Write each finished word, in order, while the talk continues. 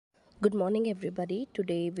Good morning, everybody.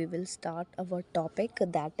 Today we will start our topic,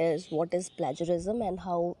 that is what is plagiarism and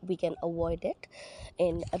how we can avoid it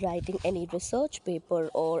in writing any research paper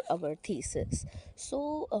or our thesis.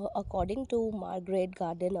 So, according to Margaret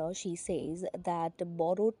Gardiner, she says that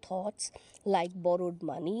borrowed thoughts, like borrowed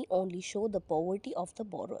money, only show the poverty of the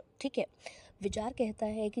borrower. ठीक है, विचार कहता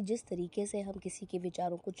है कि जिस तरीके से हम किसी के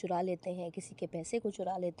विचारों को चुरा लेते हैं, किसी के पैसे को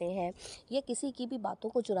चुरा लेते हैं या किसी की भी बातों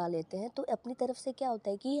को चुरा लेते हैं, तो अपनी तरफ से क्या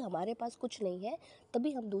होता है कि हमारे पास कुछ नहीं है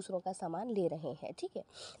तभी हम दूसरों का सामान ले रहे हैं। ठीक है,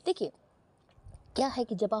 देखिए क्या है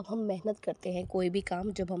कि जब आप हम मेहनत करते हैं, कोई भी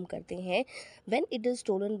काम जब हम करते हैं, when it is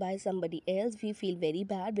stolen by somebody else, we feel very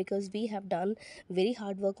bad because we have done very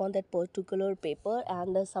hard work on that particular paper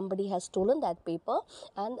and somebody has stolen that paper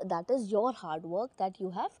and that is your hard work that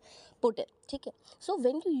you have put in. ठीक है, so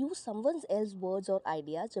when you use someone else words or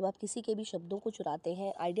ideas, जब आप किसी के भी शब्दों को चुराते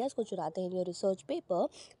हैं, आइडियाज़ को चुराते हैं इन योर रिसर्च पेपर,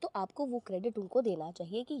 तो आपको वो क्रेडिट उनको देना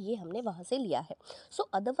चाहिए कि ये हमने वहाँ से लिया है। So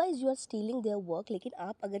otherwise you are stealing their work. लेकिन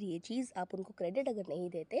आप अगर ये चीज़ आप उनको क्रेडिट अगर नहीं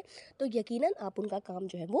देते तो यकीनन आप उनका काम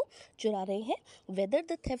जो है वो चुरा रहे हैं। Whether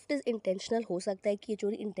the theft is intentional, हो सकता है कि ये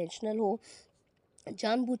चोरी इंटेंशनल हो,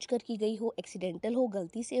 जानबूझकर की गई हो, एक्सीडेंटल हो,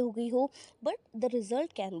 गलती से हो गई हो, but the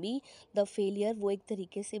result can be the failure. वो एक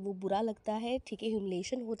तरीके से वो बुरा लगता है, ठीक है,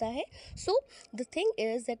 ह्यूमिलेशन होता है। So the thing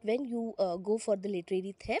is that when you go for the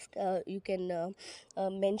literary theft, you can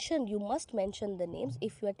mention, you must mention the names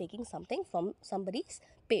if you are taking something from somebody's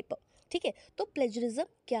paper. ठीक है, तो प्लेजरिज्म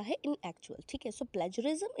क्या है इन एक्चुअल? ठीक है, so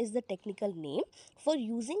plagiarism is the technical name for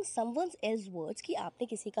using someone else words, कि आपने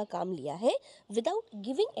किसी का काम लिया है विदाउट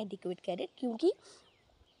गिविंग एडिक्वेट क्रेडिट, क्योंकि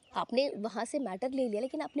आपने वहाँ से मैटर ले लिया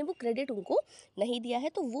लेकिन आपने वो क्रेडिट उनको नहीं दिया है,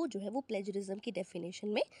 तो वो जो है वो प्लेजरिज्म की डेफिनेशन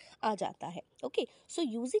में आ जाता है। Okay, so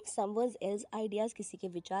using someone else ideas, किसी के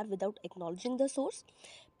विचार without acknowledging the source,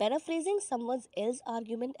 paraphrasing someone else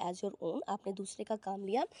argument as your own, आपने दूसरे का काम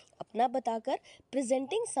लिया अपना बताकर,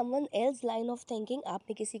 presenting someone else line of thinking,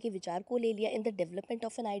 आपने किसी के विचार को ले लिया in the development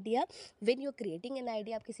of an idea. When you are creating an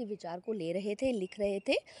idea, आप किसी विचार को ले रहे थे, लिख रहे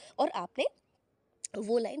थे और आपने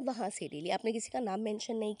वो लाइन वहाँ से ले ली, आपने किसी का नाम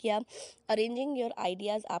मेंशन नहीं किया। अरेंजिंग योर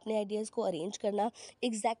आइडियाज़, आपने आइडियाज़ को अरेंज करना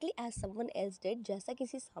exactly as someone else did, जैसा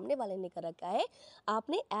किसी सामने वाले ने कर रखा है,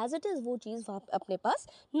 आपने एज इट इज़ वो चीज़ वहाँ अपने पास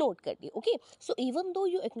नोट कर दी। Okay, so even though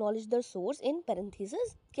you acknowledge the source in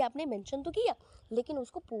parenthesis, कि आपने मेंशन तो किया लेकिन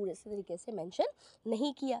उसको पूरे से तरीके से मेंशन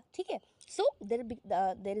नहीं किया। ठीक है, सो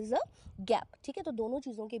देर इज़ अ गैप। ठीक है, तो दोनों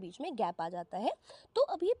चीज़ों के बीच में गैप आ जाता है। तो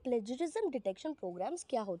अब ये प्लेजरिज्म डिटेक्शन प्रोग्राम्स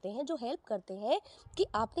क्या होते हैं जो हेल्प करते हैं कि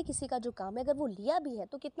आपने किसी का जो काम है अगर वो लिया भी है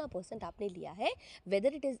तो कितना परसेंट आपने लिया है,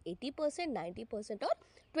 वेदर इट इज़ 80%, 90% और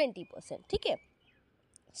 20%। ठीक है,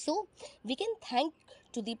 so we can thank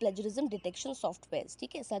to the plagiarism detection softwares,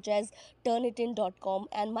 ठीक है, such as turnitin.com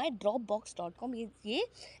and mydropbox.com। ये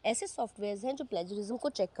ऐसे सॉफ्टवेयर्स हैं जो प्लेजरिज्म को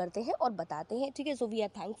चेक करते हैं और बताते हैं। ठीक है, so we are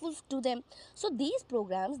thankful to them. So these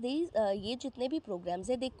programs, ये जितने भी प्रोग्राम्स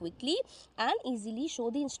हैं, they quickly and easily show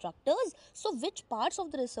the instructors so which parts of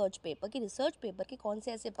the research paper, कि रिसर्च पेपर के कौन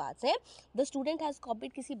से ऐसे पार्ट्स हैं द स्टूडेंट हैज़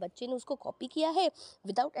कॉपीड, किसी बच्चे ने उसको कॉपी किया है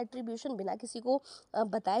विदाउट एट्रीब्यूशन, बिना किसी को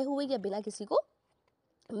बताए हुए या बिना किसी को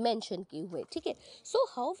मेंशन किए हुए। ठीक है, so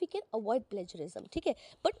how we can avoid plagiarism. ठीक है,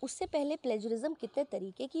 बट उससे पहले प्लेजरिज्म कितने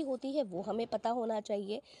तरीके की होती है वो हमें पता होना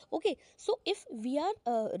चाहिए। Okay, so if we are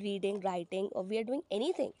reading, writing और वी आर डूइंग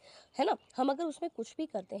एनीथिंग, है ना, हम अगर उसमें कुछ भी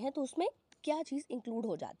करते हैं तो उसमें क्या चीज़ इंक्लूड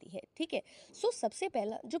हो जाती है। ठीक है, सो सबसे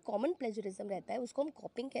पहला जो कॉमन प्लेजरिज्म रहता है उसको हम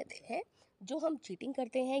कॉपिंग कहते हैं, जो हम चीटिंग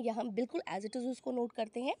करते हैं या हम बिल्कुल एज इट इज़ उसको नोट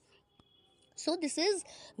करते हैं। So this is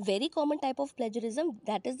very common type of plagiarism,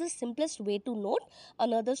 that is the simplest way to note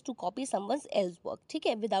another's to copy someone else's work, ठीक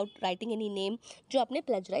है, without writing any name जो आपने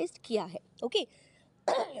plagiarized किया है। Okay,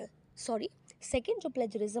 सॉरी, सेकेंड जो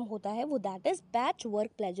प्लेजरिज्म होता है वो that is patch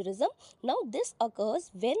work plagiarism. Now this occurs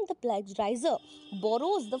when the plagiarizer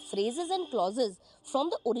borrows the phrases and clauses from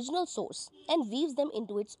the original source and weaves them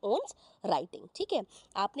into its own writing. ठीक है,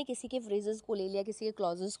 आपने किसी के phrases को ले लिया, किसी के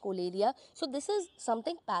क्लॉजेस को ले लिया, so this is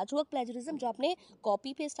something patch work plagiarism, जो आपने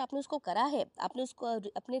कॉपी पेस्ट आपने उसको करा है, आपने उसको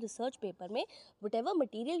अपने रिसर्च पेपर में whatever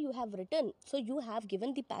material you have written, so you have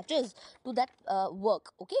given the patches to that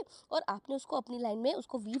work. Okay, और आपने उसको अपनी लाइन में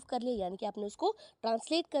उसको वीव कर लिया, यानी कि आपने उसको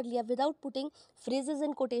ट्रांसलेट कर लिया without putting phrases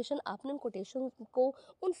in quotation. आपने उन कोटेशन को,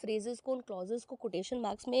 उन फ्रेजेस को, उन क्लॉजेस को कोटेशन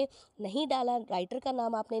मार्क्स में नहीं डाला, राइटर का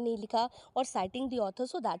नाम आपने नहीं लिखा और citing the author,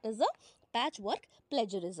 so that is a patch work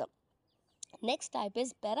plagiarism. Next type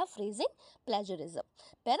is paraphrasing plagiarism.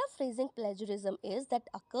 Paraphrasing plagiarism is that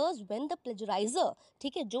occurs when the plagiarizer,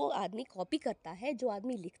 ठीक है, जो आदमी कॉपी करता है, जो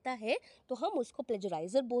आदमी लिखता है, तो हम उसको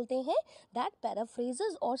प्लेजराइजर बोलते हैं. दैट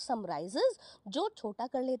पैराफ्रेजेस और समराइजेस, जो छोटा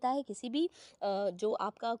कर लेता है किसी भी जो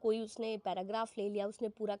आपका कोई उसने पैराग्राफ ले लिया, उसने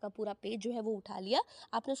पूरा का पूरा पेज जो है वो उठा लिया,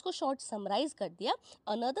 आपने उसको शॉर्ट समराइज कर दिया.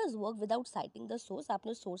 Another's work without citing the source,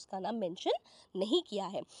 आपने सोर्स का नाम मेंशन नहीं किया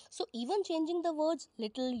है. So even changing the words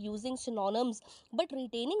little, using synonyms but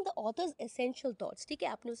retaining the author's essential thoughts. ठीक है,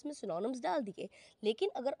 आपने उसमें सिनोनिम्स डाल दिए, लेकिन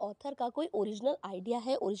अगर ऑथर का कोई ओरिजिनल आइडिया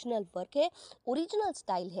है, ओरिजिनल वर्क है, ओरिजिनल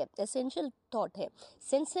स्टाइल है, एसेंशियल थॉट है,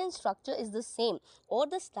 sentence structure is the same और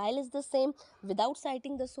the style is the same, without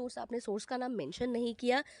citing the source, आपने सोर्स का नाम मेंशन नहीं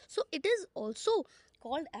किया, so it is also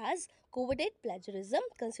called as कोवर्टेड plagiarism,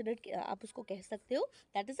 considered, आप उसको कह सकते हो,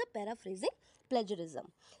 that is a paraphrasing plagiarism.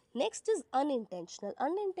 Next is unintentional.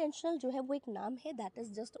 Unintentional जो है वो एक नाम है, that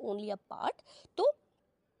is just only a part. तो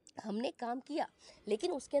हमने काम किया,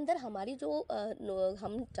 लेकिन उसके अंदर हमारी जो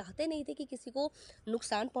हम चाहते नहीं थे कि किसी को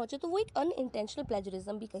नुकसान पहुंचे, तो वो एक अनइंटेंशनल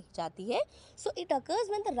प्लेजरिज्म भी कही जाती है. So it occurs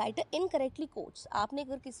when the writer incorrectly quotes, आपने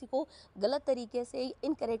अगर किसी को गलत तरीके से,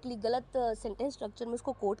 इनकरेक्टली, गलत सेंटेंस स्ट्रक्चर में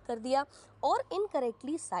उसको कोट कर दिया और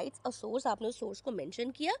इनकरेक्टली साइट्स अ सोर्स, आपने उस सोर्स को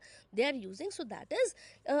मेंशन किया, they are using, so that is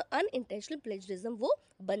unintentional plagiarism, वो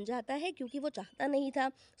बन जाता है क्योंकि वो चाहता नहीं था.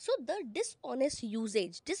 सो द डिसऑनेस्ट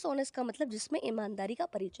यूजेज, डिसऑनेस्ट का मतलब जिसमें ईमानदारी का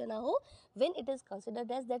परिचय ना हो, when it is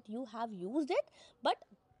considered as that you have used it but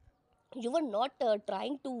you were not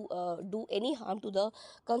trying to do any harm to the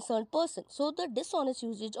concerned person. So the dishonest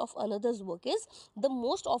usage of another's work is the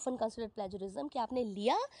most often considered plagiarism, कि आपने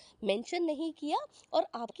लिया, mention नहीं किया और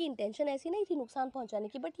आपकी intention ऐसी नहीं थी नुकसान पहुंचाने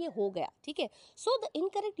की, बट ये हो गया. ठीक है, so the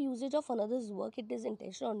incorrect usages of another's work, it is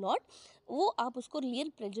intention और नॉट, वो आप उसको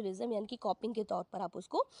रियल प्लेजरिज्म यानी कि कॉपिंग के तौर पर आप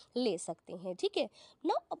उसको ले सकते हैं. ठीक है,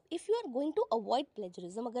 now if you are going to avoid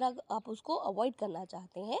plagiarism, अगर आप उसको अवॉइड करना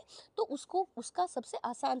चाहते हैं तो उसको, उसका सबसे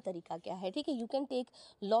आसान तरीका क्या है. ठीक है, you can take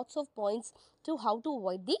lots of points to how to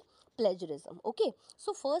avoid the plagiarism. Okay,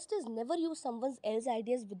 so first is never use someone's else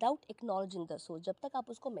ideas without acknowledging the source. जब तक आप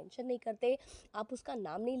उसको मेंशन नहीं करते, आप उसका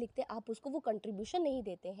नाम नहीं लिखते, आप उसको वो कंट्रीब्यूशन नहीं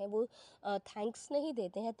देते हैं, वो थैंक्स नहीं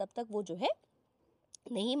देते हैं, तब तक वो जो है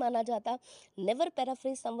नहीं माना जाता. Never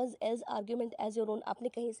paraphrase someone else argument as your own. आपने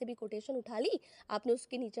कहीं से भी कोटेशन उठा ली, आपने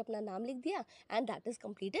उसके नीचे अपना नाम लिख दिया and that is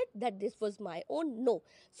completed, that this was my own. No,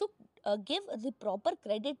 so give the proper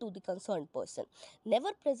credit to the concerned person.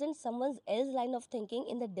 Never present someone else's line of thinking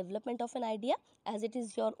in the development of an idea as it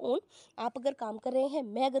is your own. आप अगर काम कर रहे हैं,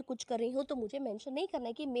 मैं अगर कुछ कर रही हूँ, तो मुझे मेंशन नहीं करना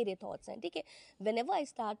है कि मेरे थॉट्स हैं. ठीक है, whenever I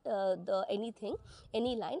start the anything,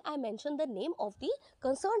 any line, I mention the name of the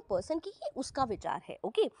concerned person कि ये उसका विचार है.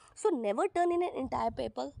 Okay, so never turn in an entire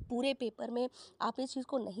paper. पूरे पेपर में आप इस चीज़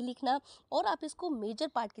को नहीं लिखना और आप इसको मेजर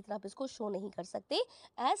पार्ट की तरह आप इसको शो नहीं कर सकते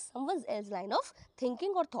as someone else line of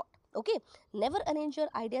thinking और thought. Okay, never arrange your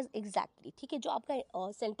ideas exactly. ठीक है, जो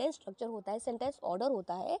आपका सेंटेंस स्ट्रक्चर होता है, सेंटेंस ऑर्डर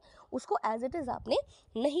होता है, उसको एज इट इज आपने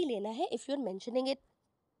नहीं लेना है. If you are mentioning it,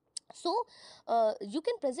 so you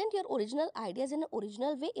can present your original ideas in an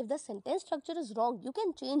original way. If the sentence structure is wrong, you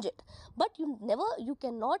can change it, but you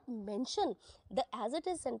cannot mention the as it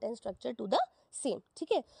is sentence structure to the same.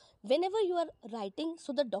 ठीक है, whenever you are writing,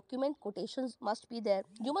 so the document quotations must be there.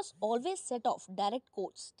 You must always set off direct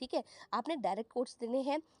quotes. ठीक है, आपने direct quotes देने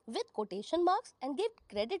हैं with quotation marks and give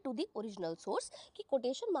credit to the original source, कि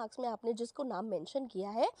quotation marks में आपने जिसको नाम मेंशन किया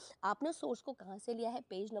है, आपने सोर्स को कहाँ से लिया है,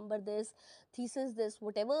 page number this, thesis this,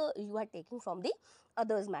 whatever you are taking from the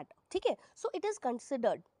others matter. ठीक है, so it is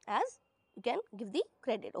considered as you can give the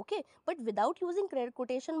credit. okay, but without using credit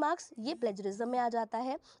quotation marks, ये plagiarism में आ जाता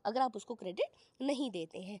है अगर आप उसको credit नहीं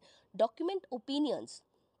देते हैं. document opinions.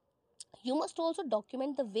 You must also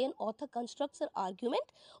document the way an author constructs an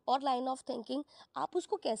argument or line of thinking. आप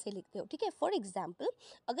उसको कैसे लिखते हो. ठीक है, फॉर एग्जाम्पल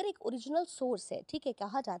अगर एक ओरिजिनल सोर्स है, ठीक है,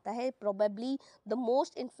 कहा जाता है probably the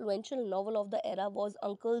most influential novel of the era was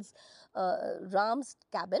Uncle's Ram's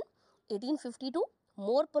Cabin, 1852,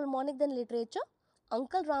 more Pulmonic than literature.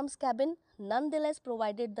 Uncle Ram's Cabin nonetheless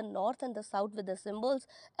provided the North and the South with the symbols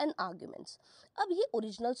and arguments. अब ये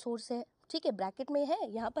original source है, ठीक है, bracket में है,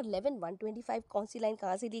 यहाँ पर 11/125 कौन सी लाइन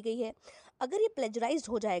कहाँ से ली गई है. अगर ये प्लेजराइज्ड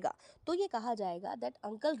हो जाएगा तो ये कहा जाएगा that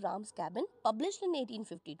uncle Ram's cabin published in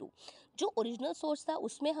 1852. जो ओरिजिनल सोर्स था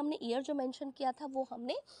उसमें हमने ईयर जो मेंशन किया था वो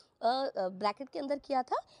हमने ब्रैकेट के अंदर किया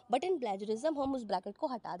था, बट इन प्लेजरिज्म हम उस ब्रैकेट को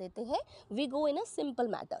हटा देते हैं. We go in a simple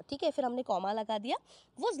matter. ठीक है, फिर हमने कॉमा लगा दिया.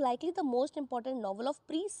 Was likely the most important novel of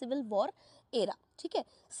pre civil war era. ठीक है,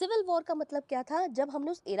 सिविल वॉर का मतलब क्या था, जब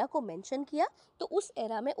हमने उस एरा को मेंशन किया तो उस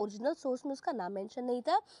एरा में ओरिजिनल सोर्स में उसका नाम मेंशन नहीं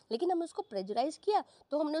था, लेकिन हमने उसको प्लेजराइज किया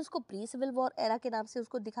तो हमने उसको प्री सिविल वॉर एरा के नाम से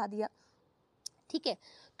उसको दिखा दिया. ठीक है।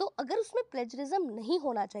 तो अगर उसमें प्लेजरिज्म नहीं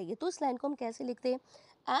होना चाहिए तो इस लाइन को हम कैसे लिखते हैं?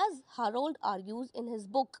 As Harold argues in his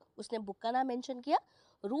book, उसने बुक का नाम मेंशन किया।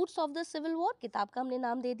 Roots of the civil war, किताब का हमने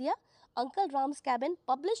नाम दे दिया। Uncle Ram's cabin,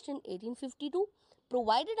 published in 1852,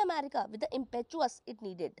 provided America with the impetuous it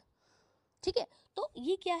needed. ठीक है। तो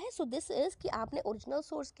ये क्या है? सो दिस इज कि आपने ओरिजिनल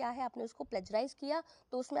सोर्स क्या है, आपने उसको प्लेजराइज किया,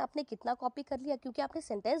 तो उसमें आपने कितना कॉपी कर लिया, क्योंकि आपने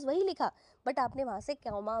सेंटेंस वही लिखा बट आपने वहां से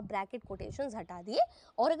कॉमा ब्रैकेट कोटेशंस हटा दिए,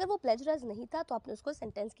 और अगर वो प्लेजराइज नहीं था तो आपने उसको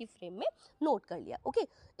सेंटेंस की फ्रेम में नोट कर लिया। Okay,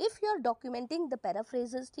 if you are documenting the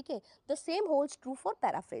paraphrases, ठीक है, the same holds true for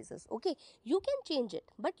paraphrases. Okay, you can change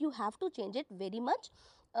it but you have to change it very much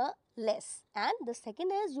less. And the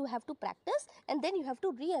second is you have to practice and then you have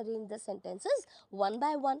to rearrange the sentences one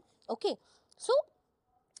by one. Okay, so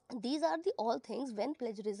these are the all things when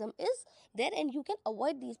plagiarism is there, and you can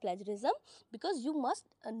avoid these plagiarism because you must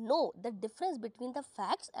know the difference between the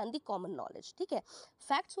facts and the common knowledge. ठीक है,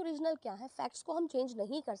 facts original क्या है, facts को हम change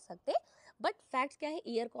नहीं कर सकते, but facts क्या है,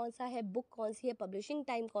 ईयर कौन सा है, बुक कौन सी है, पब्लिशिंग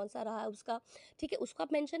टाइम कौन सा रहा है उसका, ठीक है, उसको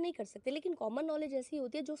आप मेंशन नहीं कर सकते। लेकिन कॉमन नॉलेज ऐसी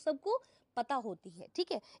होती है जो सबको पता होती है।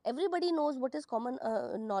 ठीक है, everybody knows what is common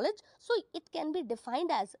knowledge, so it can be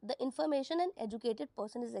defined as the information an educated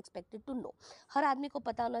person is expected to know. हर आदमी को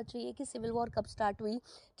पता होना चाहिए कि सिविल वॉर कब स्टार्ट हुई,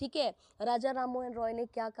 ठीक है, राजा राम मोहन रॉय ने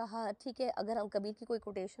क्या कहा, ठीक है, अगर हम कबीर की कोई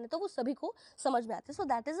कोटेशन है तो वो सभी को समझ में आते हैं। So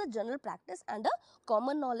that is a general practice and a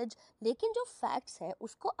common knowledge. लेकिन जो फैक्ट्स हैं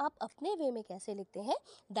उसको आप अपने वे में कैसे लिखते हैं,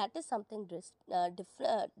 that is something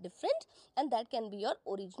different and that can be your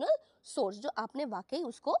original source, जो आपने वाकई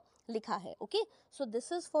उसको लिखा है। Okay, so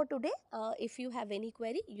this is for today. If you have any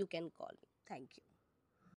query you can call me. Thank you.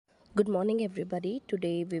 Good morning, everybody.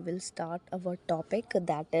 Today we will start our topic,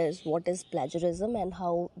 that is what is plagiarism and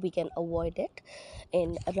how we can avoid it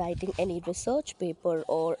in writing any research paper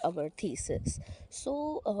or our thesis. So,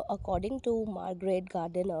 according to Margaret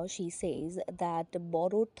Gardiner, she says that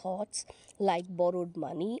borrowed thoughts, like borrowed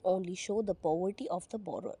money, only show the poverty of the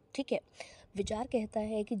borrower. ठीक है, विचार कहता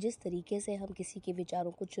है कि जिस तरीके से हम किसी के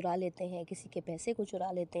विचारों को चुरा लेते हैं, किसी के पैसे को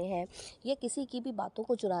चुरा लेते हैं या किसी की भी बातों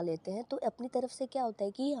को चुरा लेते हैं, तो अपनी तरफ से क्या होता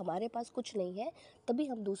है कि हमारे पास कुछ नहीं है तभी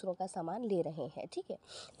हम दूसरों का सामान ले रहे हैं। ठीक है,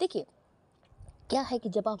 देखिए क्या है कि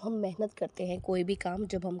जब हम मेहनत करते हैं, कोई भी काम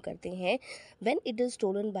जब हम करते हैं, when it is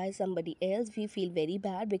stolen by somebody else, we feel very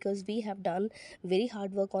bad because we have done very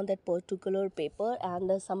hard work on that particular paper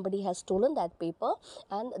and somebody has stolen that paper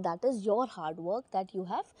and that is your hard work that you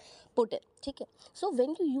have put it. ठीक है, so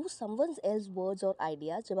when you use someone's else words और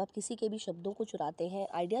ideas, जब आप किसी के भी शब्दों को चुराते हैं,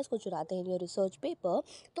 आइडियाज़ को चुराते हैं इन योर रिसर्च पेपर,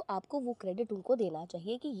 तो आपको वो क्रेडिट उनको देना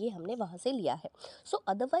चाहिए कि ये हमने वहाँ से लिया है। So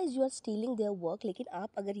otherwise you are stealing their work. लेकिन आप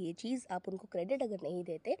अगर ये चीज़, आप उनको क्रेडिट अगर नहीं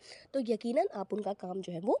देते तो यकीनन आप उनका काम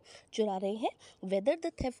जो है वो चुरा रहे हैं। Whether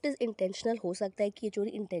the theft is intentional, हो सकता है कि ये चोरी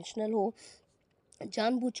इंटेंशनल हो,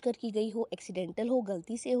 जानबूझकर की गई हो, एक्सीडेंटल हो,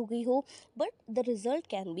 गलती से हो गई हो, but the result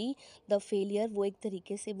can be the failure. वो एक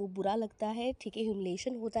तरीके से वो बुरा लगता है, ठीक है,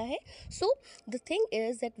 ह्यूमिलेशन होता है। So the thing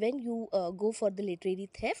is that when you go for the literary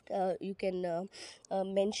theft, you can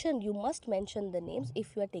mention, you must mention the names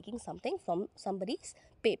if you are taking something from somebody's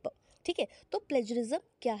paper. ठीक है, तो प्लेजरिज्म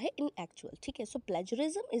क्या है इन एक्चुअल? ठीक है, so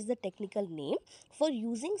plagiarism is the technical name for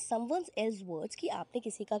using someone's else words, कि आपने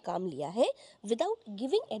किसी का काम लिया है विदाउट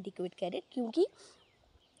गिविंग एडिक्वेट क्रेडिट, क्योंकि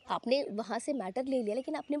आपने वहाँ से मैटर ले लिया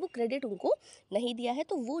लेकिन आपने वो क्रेडिट उनको नहीं दिया है,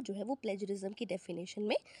 तो वो जो है वो प्लेजरिज्म की डेफिनेशन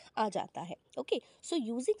में आ जाता है। Okay, so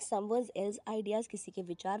using someone's else ideas, किसी के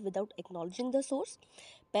विचार without acknowledging the source.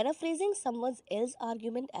 Paraphrasing someone else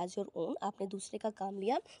argument as your own, आपने दूसरे का काम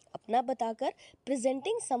लिया अपना बताकर।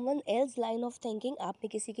 Presenting someone else line of thinking, आपने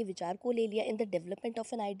किसी के विचार को ले लिया in the development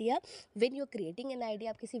of an idea. When you are creating an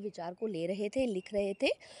idea, आप किसी विचार को ले रहे थे, लिख रहे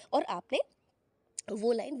थे और आपने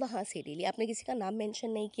वो लाइन वहाँ से ले ली, आपने किसी का नाम मेंशन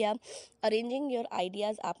नहीं किया। अरेंजिंग योर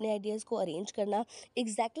आइडियाज़, आपने आइडियाज़ को अरेंज करना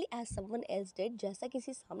exactly as someone else did, जैसा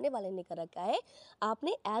किसी सामने वाले ने कर रखा है,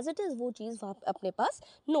 आपने एज इट इज़ वो चीज़ वहाँ अपने पास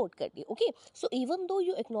नोट कर दी। Okay, so even though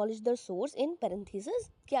you acknowledge the source in parenthesis,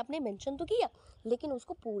 कि आपने मेंशन तो किया लेकिन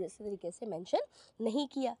उसको पूरे से तरीके से मेंशन नहीं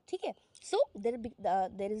किया। ठीक है, सो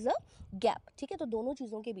देर इज़ अ गैप। ठीक है, तो दोनों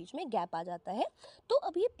चीज़ों के बीच में गैप आ जाता है। तो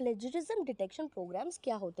अब ये प्लेजरिज्म डिटेक्शन प्रोग्राम्स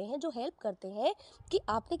क्या होते हैं, जो हेल्प करते हैं कि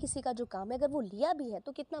आपने किसी का जो काम है अगर वो लिया भी है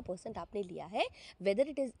तो कितना परसेंट आपने लिया है, वेदर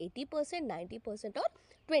इट इज़ 80%, 90% और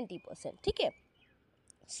 20%। ठीक है,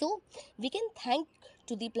 so we can thank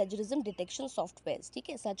to the plagiarism detection software, ठीक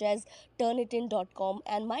है, such as turnitin.com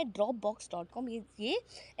and mydropbox.com। ये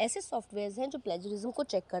ऐसे सॉफ्टवेयर हैं जो प्लेजरिज्म को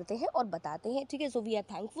चेक करते हैं और बताते हैं, ठीक है। So we are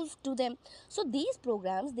thankful to them. So these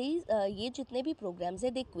programs, ये जितने भी प्रोग्राम्स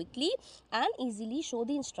हैं, they quickly and easily show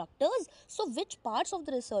the instructors so which parts of the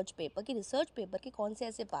research paper, कि रिसर्च पेपर के कौन से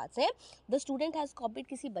ऐसे पार्ट्स हैं द स्टूडेंट हैज़ कॉपीड,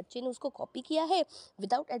 किसी बच्चे ने उसको कॉपी किया है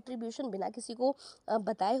विदाउट एट्रीब्यूशन, बिना किसी को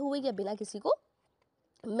बताए हुए या बिना किसी को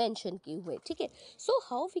मेंशन किए हुए, ठीक है। So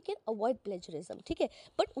how we can avoid plagiarism, ठीक है।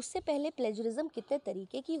 बट उससे पहले प्लेजरिज्म कितने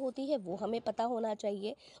तरीके की होती है वो हमें पता होना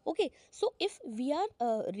चाहिए। Okay, so if we are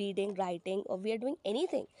reading, writing और वी आर डूइंग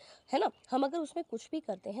एनीथिंग, है ना, हम अगर उसमें कुछ भी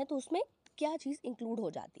करते हैं तो उसमें क्या चीज़ इंक्लूड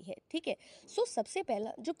हो जाती है, ठीक है। सो सबसे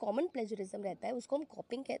पहला जो कॉमन प्लेजरिज्म रहता है उसको हम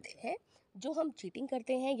कॉपिंग कहते हैं, जो हम चीटिंग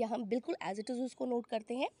करते हैं या हम बिल्कुल एज इट इज़ उसको नोट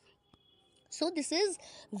करते हैं। So this is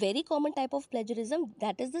very common type of plagiarism,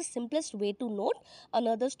 that is the simplest way to note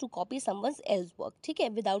another's to copy someone's else work, ठीक है,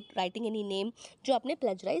 without writing any name जो आपने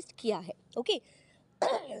plagiarized किया है। Okay,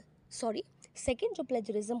 sorry. सेकेंड जो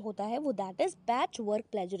प्लेजरिज्म होता है वो that is patch work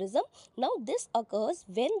plagiarism. Now this occurs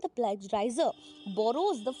when the plagiarizer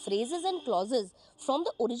borrows the phrases and clauses from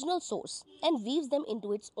the original source and weaves them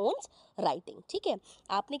into its own writing, ठीक है।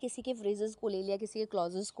 आपने किसी के phrases को ले लिया, किसी के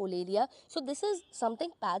क्लॉजेस को ले लिया, so this is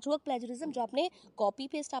something patch work plagiarism, जो आपने कॉपी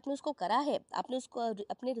पेस्ट आपने उसको करा है, आपने उसको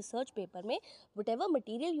अपने रिसर्च पेपर में whatever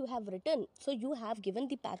material you have written, so you have given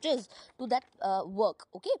the patches to that work,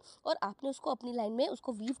 okay, और आपने उसको अपनी लाइन में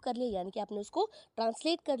उसको वीव कर लिया, यानी कि आपने उसको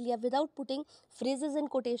ट्रांसलेट कर लिया without putting phrases in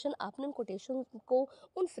quotation. आपने उन कोटेशन को,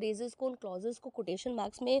 उन फ्रेजेस को, उन क्लॉजेस को कोटेशन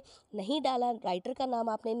मार्क्स में नहीं डाला, राइटर का नाम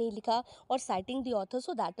आपने नहीं लिखा और citing the author,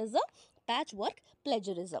 so that is a patch work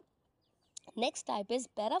plagiarism. Next type is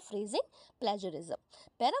paraphrasing plagiarism.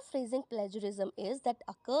 Paraphrasing plagiarism is that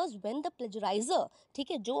occurs when the plagiarizer,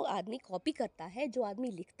 ठीक है, जो आदमी कॉपी करता है, जो आदमी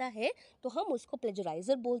लिखता है, तो हम उसको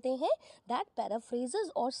प्लेजराइजर बोलते हैं। दैट पैराफ्रेजेस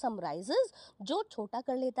और समराइजेस, जो छोटा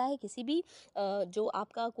कर लेता है किसी भी जो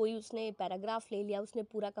आपका कोई उसने पैराग्राफ ले लिया, उसने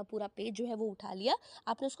पूरा का पूरा पेज जो है वो उठा लिया,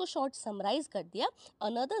 आपने उसको शॉर्ट समराइज कर दिया,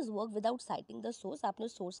 another's work without citing the source, आपने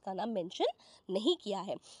सोर्स का नाम मेंशन नहीं किया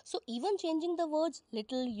है। So even changing the words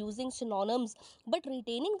little, using synonyms but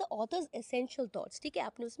retaining the author's essential thoughts, ठीक है,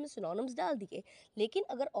 आपने उसमें सिनोनिम्स डाल दिए, लेकिन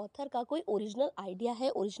अगर ऑथर का कोई ओरिजिनल आइडिया है,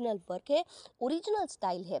 ओरिजिनल वर्क है, ओरिजिनल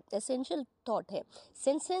स्टाइल है, एसेंशियल थॉट है,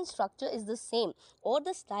 sentence structure is the same और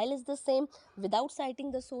the style is the same, without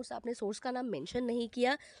citing the source, आपने सोर्स का नाम मेंशन नहीं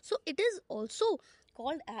किया, so it is also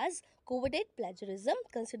called as कोवर्डेड plagiarism,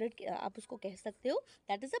 considered, आप उसको कह सकते हो,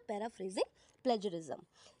 that is a paraphrasing plagiarism.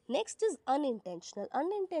 Next is unintentional.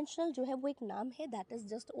 Unintentional जो है वो एक नाम है, that is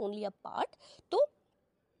just only a part, तो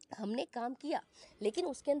हमने काम किया लेकिन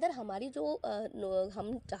उसके अंदर हमारी जो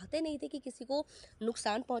हम चाहते नहीं थे कि किसी को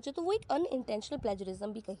नुकसान पहुंचे, तो वो एक अनइंटेंशनल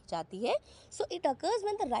प्लेजरिज्म भी कही जाती है। So it occurs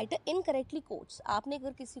when the writer incorrectly quotes, आपने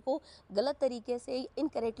अगर किसी को गलत तरीके से,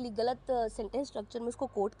 इनकरेक्टली, गलत सेंटेंस स्ट्रक्चर में उसको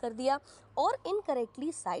कोट कर दिया और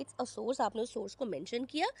इनकरेक्टली साइट्स अ सोर्स, आपने उस सोर्स को मेंशन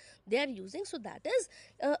किया, they are using, so that is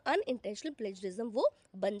unintentional plagiarism, वो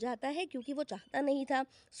बन जाता है क्योंकि वो चाहता नहीं था।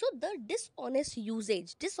 सो द डिसऑनेस्ट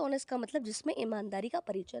यूजेज, डिसऑनेस्ट का मतलब जिसमें ईमानदारी का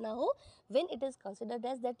परिचय ना हो, when it is considered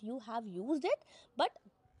as that you have used it but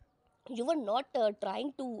you were not trying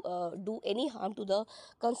to do any harm to the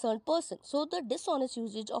concerned person. So the dishonest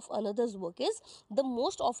usage of another's work is the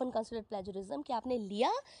most often considered plagiarism, कि आपने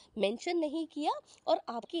लिया, mention नहीं किया और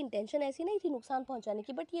आपकी intention ऐसी नहीं थी नुकसान पहुंचाने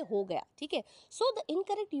की, बट ये हो गया, ठीक है। So the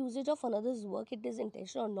incorrect usages of another's work, it is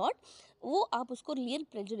intention और नॉट, वो आप उसको रियल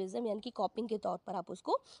प्लेजरिज्म यानी कि कॉपिंग के तौर पर आप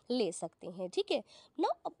उसको ले सकते हैं, ठीक है।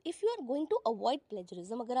 Now if you are going to avoid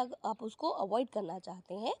plagiarism, अगर आप उसको अवॉइड करना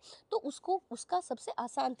चाहते हैं तो उसको, उसका सबसे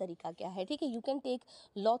आसान तरीका क्या है, ठीक है, you can take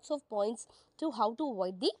lots of points to how to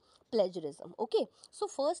avoid the plagiarism. Okay, so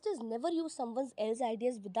first is never use someone's else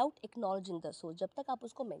ideas without acknowledging the source. जब तक आप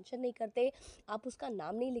उसको मेंशन नहीं करते, आप उसका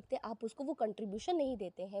नाम नहीं लिखते, आप उसको वो कंट्रीब्यूशन नहीं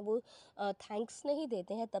देते हैं, वो थैंक्स नहीं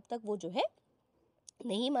देते हैं, तब तक वो जो है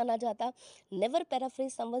नहीं माना जाता। Never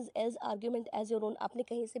paraphrase someone else argument as your own, आपने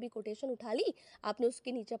कहीं से भी कोटेशन उठा ली, आपने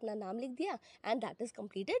उसके नीचे अपना नाम लिख दिया and that is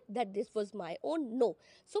completed, that this was my own, no.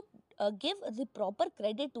 So give the proper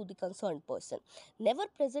credit to the concern person. Never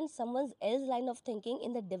present someone else line of thinking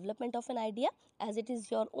in the development of an idea as it is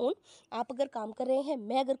your own. आप अगर काम कर रहे हैं,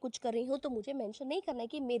 मैं अगर कुछ कर रही हूँ, तो मुझे मेंशन नहीं करना है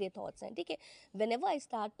कि मेरे थॉट्स हैं, ठीक है। When ever I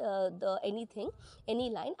start the any thing, any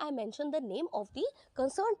line, I mention the name of the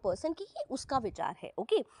concern person, कि ये उसका विचार है।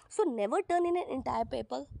 Okay, so never turn in an entire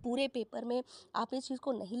paper, पूरे पेपर में आप इस चीज़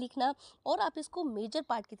को नहीं लिखना और आप इसको मेजर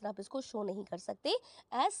पार्ट की तरह आप इसको शो नहीं कर सकते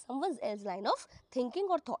as someone else line of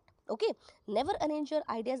thinking और thought. Okay. Never arrange your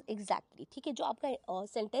ideas exactly, ठीक है। जो आपका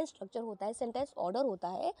सेंटेंस स्ट्रक्चर होता है, सेंटेंस ऑर्डर होता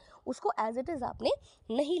है, उसको एज इट इज आपने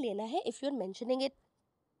नहीं लेना है if you are mentioning it.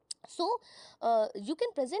 So you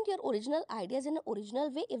can present your original ideas in an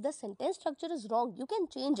original way. If the sentence structure is wrong, you can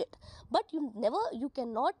change it, but you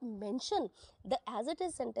cannot mention the as it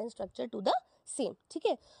is sentence structure to the same, ठीक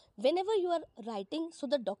है. Whenever you are writing, so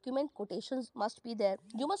the document quotations must be there.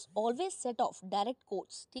 You must always set off direct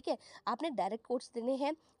quotes, ठीक है. आपने direct quotes देने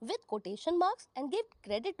हैं with quotation marks and give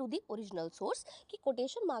credit to the original source. कि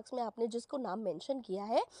quotation marks में आपने जिसको नाम mention किया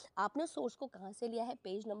है, आपने सोर्स को कहाँ से लिया है,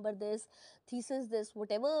 page number this, thesis this,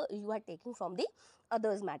 whatever you are taking from the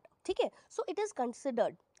others matter, ठीक है. So it is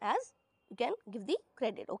considered as you can give the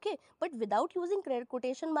credit, okay, but without using credit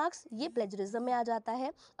quotation marks ये plagiarism में आ जाता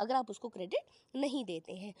है अगर आप उसको credit नहीं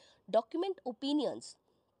देते हैं. Document opinions.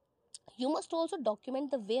 You must also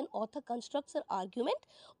document the way an author constructs an argument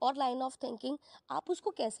or line of thinking. आप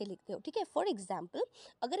उसको कैसे लिखते हो, ठीक है. फॉर एग्जाम्पल,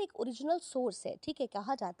 अगर एक ओरिजिनल सोर्स है, ठीक है,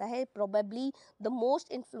 कहा जाता है probably the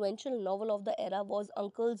most influential novel of the era was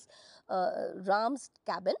Uncle's Ram's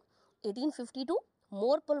Cabin, 1852,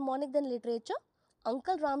 more Pulmonic than literature.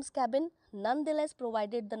 Uncle Ram's Cabin nonetheless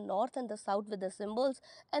provided the North and the South with the symbols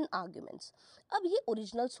and arguments. अब ये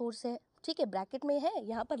original source है, ठीक है, bracket में है,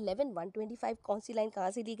 यहाँ पर 11 125 कौन सी लाइन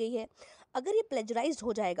कहाँ से ली गई है. अगर ये प्लेजराइज्ड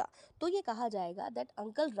हो जाएगा तो ये कहा जाएगा that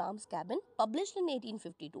uncle Ram's cabin published in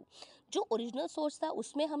 1852. जो ओरिजिनल सोर्स था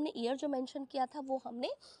उसमें हमने ईयर जो मेंशन किया था वो हमने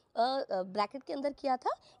ब्रैकेट के अंदर किया था,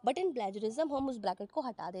 बट इन प्लेजरिज्म हम उस ब्रैकेट को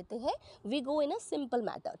हटा देते हैं. We go in a simple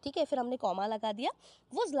matter, ठीक है, फिर हमने कॉमा लगा दिया.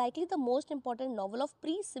 Was likely the most important novel of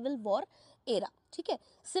pre civil war era, ठीक है.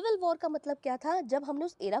 सिविल वॉर का मतलब क्या था, जब हमने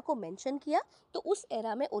उस एरा को मेंशन किया तो उस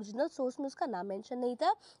एरा में ओरिजिनल सोर्स में उसका नाम मेंशन नहीं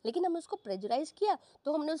था, लेकिन हमने उसको प्लेजराइज किया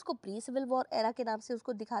तो हमने उसको प्री सिविल वॉर एरा के नाम से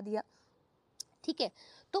उसको दिखा दिया, ठीक है.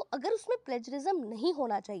 तो अगर उसमें प्लेजरिज्म नहीं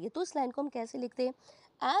होना चाहिए तो इस लाइन को हम कैसे लिखते हैं.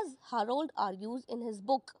 As Harold argues in his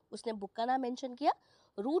book, उसने बुक का नाम मेंशन किया.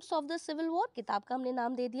 Roots of the civil war, किताब का हमने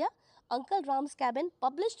नाम दे दिया. Uncle Ram's cabin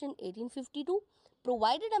published in 1852,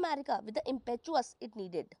 provided America with the impetuous it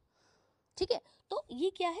needed, ठीक है. तो ये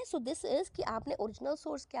क्या है, सो दिस इज कि आपने ओरिजिनल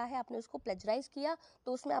सोर्स क्या है, आपने उसको प्लेजराइज किया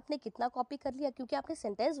तो उसमें आपने कितना कॉपी कर लिया, क्योंकि आपने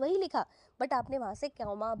सेंटेंस वही लिखा बट आपने वहाँ से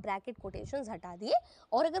कॉमा ब्रैकेट कोटेशंस हटा दिए,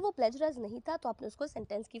 और अगर वो प्लेजराइज नहीं था तो आपने उसको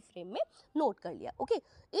सेंटेंस की फ्रेम में नोट कर लिया, okay.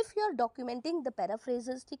 If you are documenting the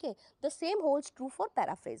paraphrases, ठीक है, the same holds true for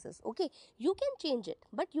paraphrases, okay. You can change it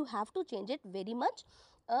but you have to change it very much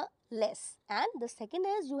less. And the second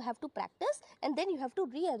is you have to practice and then you have to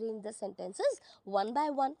rearrange the sentences one by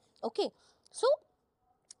one, okay. So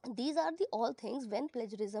these are the all things when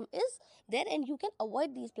plagiarism is there, and you can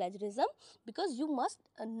avoid these plagiarism because you must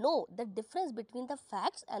know the difference between the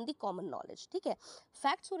facts and the common knowledge, ठीक है.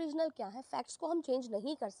 Facts original क्या है, facts को हम change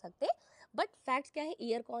नहीं कर सकते, but facts क्या है,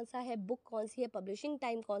 ईयर कौन सा है, बुक कौन सी है, पब्लिशिंग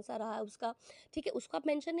टाइम कौन सा रहा है उसका, ठीक है, उसको आप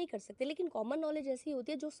मेंशन नहीं कर सकते. लेकिन कॉमन नॉलेज ऐसी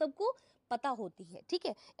होती है जो सबको पता होती है, ठीक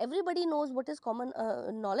है. Everybody knows what is common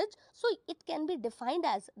knowledge, so it can be defined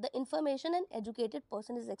as the information an educated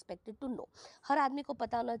person is expected to know. हर आदमी को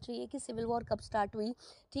पता होना चाहिए कि सिविल वॉर कब स्टार्ट हुई,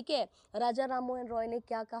 ठीक है, राजा राम मोहन रॉय ने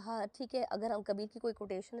क्या कहा, ठीक है, अगर हम कबीर की कोई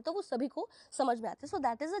कोटेशन है तो वो सभी को समझ में आते हैं. So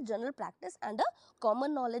that is a general practice and a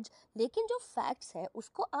common knowledge. लेकिन जो फैक्ट्स हैं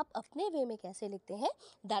उसको आप अपने वे में कैसे लिखते हैं,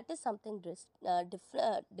 that is something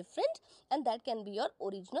different and that can be your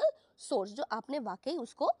original source, जो आपने वाकई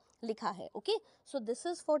उसको लिखा है, okay. So this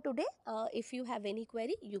is for today. If you have any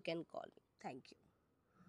query you can call me. Thank you.